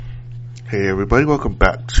Hey everybody, welcome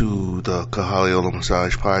back to the Kahaliola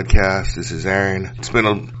Massage Podcast. This is Aaron. It's been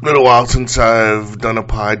a little while since I've done a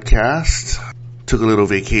podcast. Took a little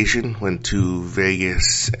vacation, went to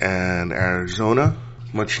Vegas and Arizona.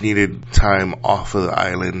 Much needed time off of the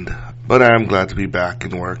island, but I am glad to be back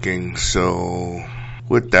and working. So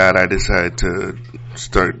with that, I decided to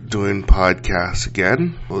start doing podcasts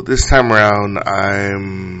again. Well, this time around,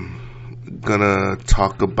 I'm gonna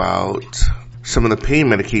talk about some of the pain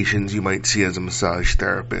medications you might see as a massage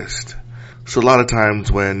therapist. So a lot of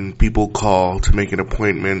times when people call to make an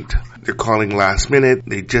appointment, they're calling last minute,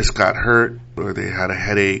 they just got hurt or they had a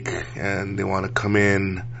headache and they want to come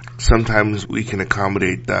in. Sometimes we can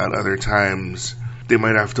accommodate that. Other times they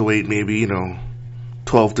might have to wait maybe,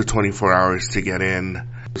 12 to 24 hours to get in.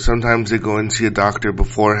 Sometimes they go and see a doctor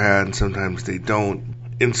beforehand, sometimes they don't.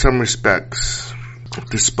 In some respects,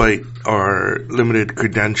 despite our limited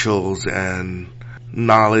credentials and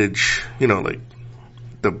knowledge, like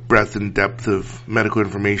the breadth and depth of medical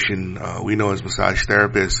information we know as massage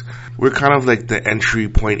therapists, we're kind of like the entry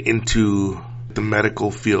point into the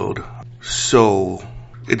medical field. So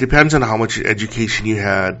it depends on how much education you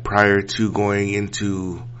had prior to going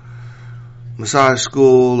into massage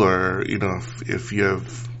school, or, if you have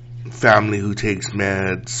family who takes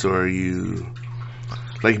meds, or you,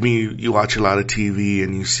 like me, you watch a lot of TV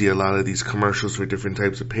and you see a lot of these commercials for different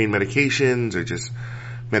types of pain medications or just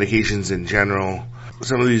medications in general.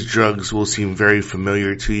 Some of these drugs will seem very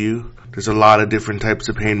familiar to you. There's a lot of different types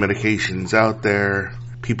of pain medications out there.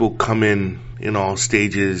 People come in all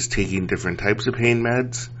stages taking different types of pain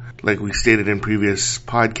meds. Like we stated in previous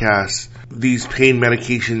podcasts, these pain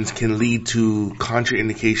medications can lead to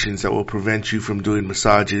contraindications that will prevent you from doing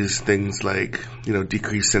massages. Things like,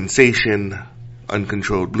 decreased sensation,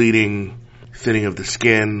 uncontrolled bleeding, thinning of the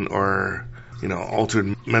skin, or,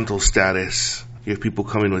 altered mental status. If people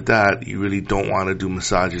come in with that, you really don't want to do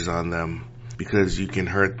massages on them because you can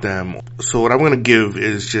hurt them. So what I'm going to give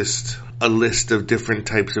is just a list of different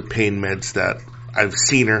types of pain meds that I've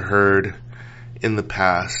seen or heard in the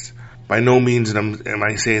past. By no means am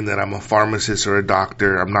I saying that I'm a pharmacist or a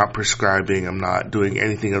doctor. I'm not prescribing. I'm not doing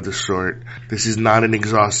anything of the sort. This is not an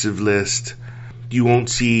exhaustive list. You won't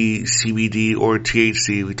see CBD or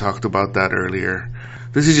THC. We talked about that earlier.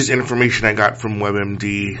 This is just information I got from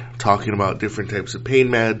WebMD talking about different types of pain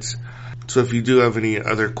meds. So if you do have any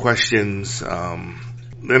other questions, the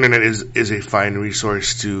internet is a fine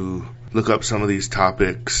resource to look up some of these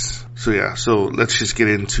topics. So let's just get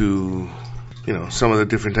into, some of the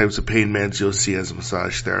different types of pain meds you'll see as a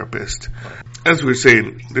massage therapist. As we were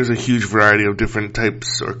saying, there's a huge variety of different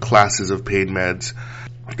types or classes of pain meds.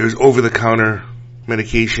 There's over-the-counter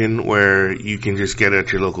medication where you can just get it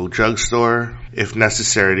at your local drugstore. If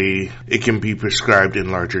necessary, it can be prescribed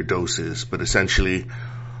in larger doses, but essentially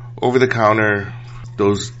over the counter,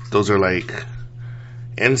 those are like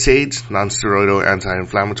NSAIDs, non-steroidal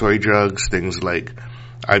anti-inflammatory drugs, things like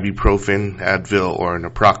ibuprofen, Advil, or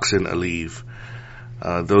naproxen, Aleve.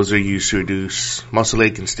 Those are used to reduce muscle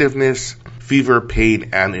ache and stiffness, fever,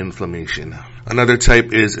 pain, and inflammation. Another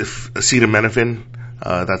type is acetaminophen.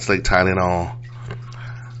 That's like Tylenol.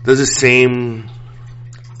 Does the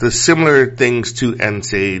similar things to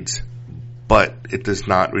NSAIDs, but it does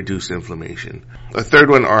not reduce inflammation. A third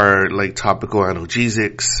one are like topical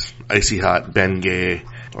analgesics, Icy Hot, Bengay,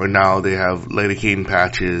 or now they have lidocaine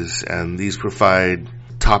patches, and these provide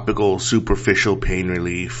topical superficial pain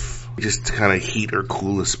relief, just to kind of heat or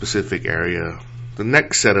cool a specific area. The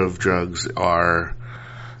next set of drugs are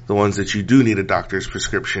the ones that you do need a doctor's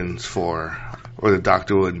prescriptions for, or the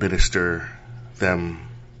doctor will administer them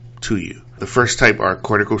to you. The first type are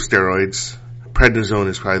corticosteroids. Prednisone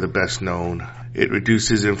is probably the best known. It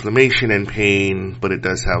reduces inflammation and pain, but it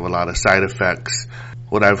does have a lot of side effects.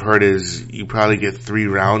 What I've heard is you probably get 3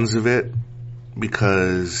 rounds of it,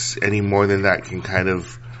 because any more than that can kind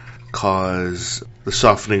of cause the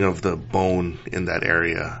softening of the bone in that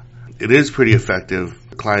area. It is pretty effective.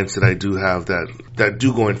 The clients that I do have that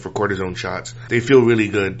do go in for cortisone shots, they feel really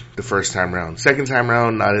good the first time round. Second time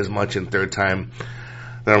round, not as much, and third time,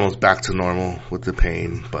 they're almost back to normal with the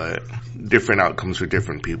pain, but different outcomes for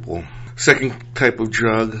different people. Second type of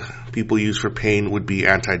drug people use for pain would be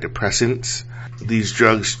antidepressants. These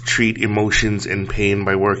drugs treat emotions and pain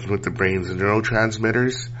by working with the brain's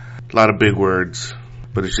neurotransmitters. A lot of big words,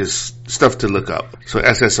 but it's just stuff to look up. So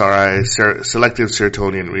SSRI, selective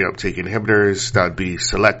serotonin reuptake inhibitors, that would be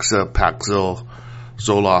Celexa, Paxil,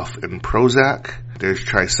 Zoloft, and Prozac. There's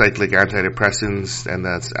tricyclic antidepressants, and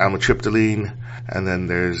that's amitriptyline. And then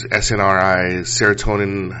there's SNRIs,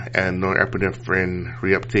 serotonin and norepinephrine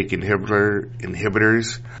reuptake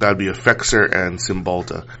inhibitors. That'd be Effexor and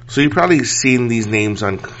Cymbalta. So you've probably seen these names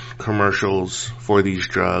on commercials for these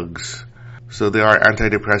drugs. So they are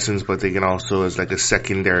antidepressants, but they can also, as like a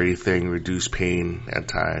secondary thing, reduce pain at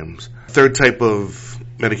times. Third type of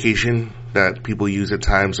medication that people use at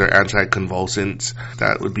times are anticonvulsants.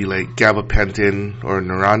 That would be like gabapentin or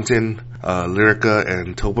Neurontin, Lyrica,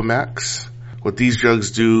 and Topamax. What these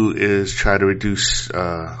drugs do is try to reduce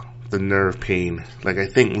the nerve pain. Like I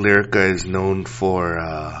think Lyrica is known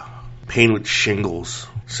for pain with shingles.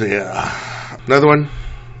 So yeah. Another one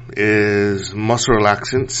is muscle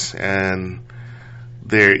relaxants, and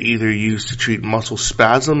they're either used to treat muscle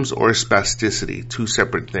spasms or spasticity, two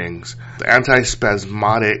separate things. The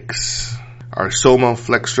antispasmodics are Soma,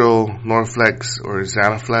 Flextro, Norflex, or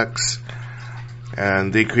Xanaflex,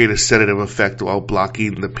 and they create a sedative effect while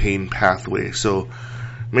blocking the pain pathway. So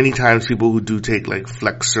many times people who do take like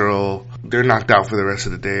Flexeril, they're knocked out for the rest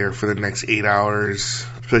of the day or for the next 8 hours,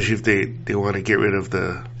 especially if they want to get rid of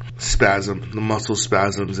the muscle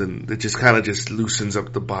spasms, and it just kind of just loosens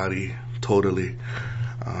up the body totally.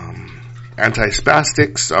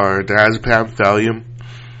 Antispastics are diazepam, Valium,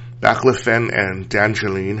 baclofen, and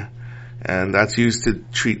dantrolene, and that's used to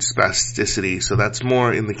treat spasticity. So that's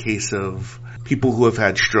more in the case of people who have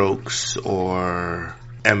had strokes or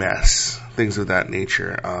MS, things of that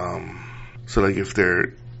nature. So like if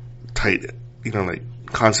they're tight, like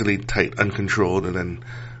constantly tight, uncontrolled, and then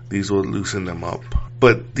these will loosen them up.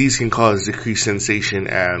 But these can cause decreased sensation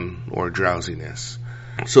and or drowsiness.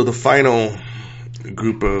 So the final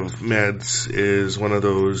group of meds is one of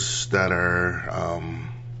those that are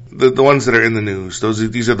the ones that are in the news.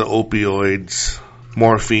 These are the opioids: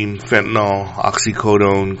 morphine, fentanyl,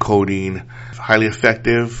 oxycodone, codeine. Highly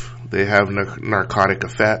effective. They have narcotic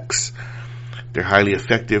effects. They're highly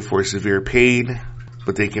effective for severe pain,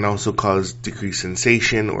 but they can also cause decreased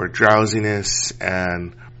sensation or drowsiness,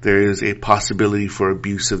 and there is a possibility for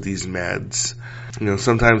abuse of these meds.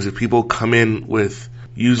 Sometimes if people come in with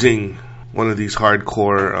using one of these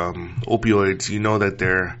hardcore opioids, that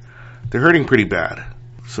they're hurting pretty bad.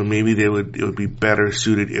 So maybe it would be better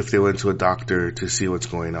suited if they went to a doctor to see what's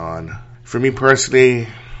going on. For me personally,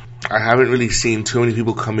 I haven't really seen too many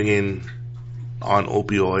people coming in on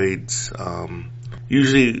opioids.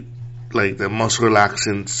 Usually, like the muscle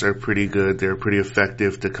relaxants are pretty good. They're pretty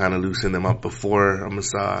effective to kind of loosen them up before a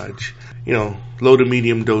massage. Low to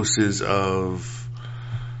medium doses of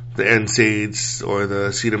the NSAIDs or the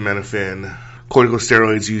acetaminophen.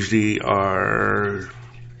 Corticosteroids usually are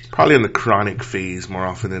probably in the chronic phase more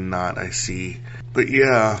often than not, I see. But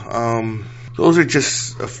yeah, those are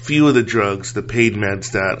just a few of the drugs, the paid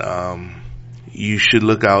meds that you should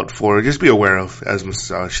look out for, just be aware of as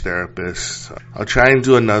massage therapists. I'll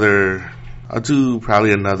do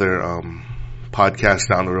probably another podcast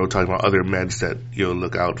down the road talking about other meds that you'll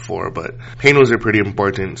look out for, but pain meds are pretty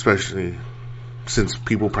important, especially since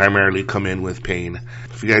people primarily come in with pain.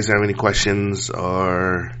 If you guys have any questions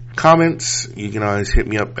or comments, you can always hit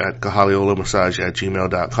me up at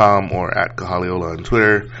kahaliolamassage@gmail.com or at kahaliola on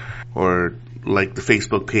Twitter, or like the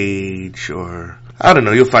Facebook page, or I don't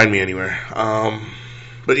know, you'll find me anywhere.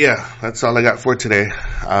 But yeah, that's all I got for today.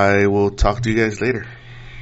 I will talk to you guys later.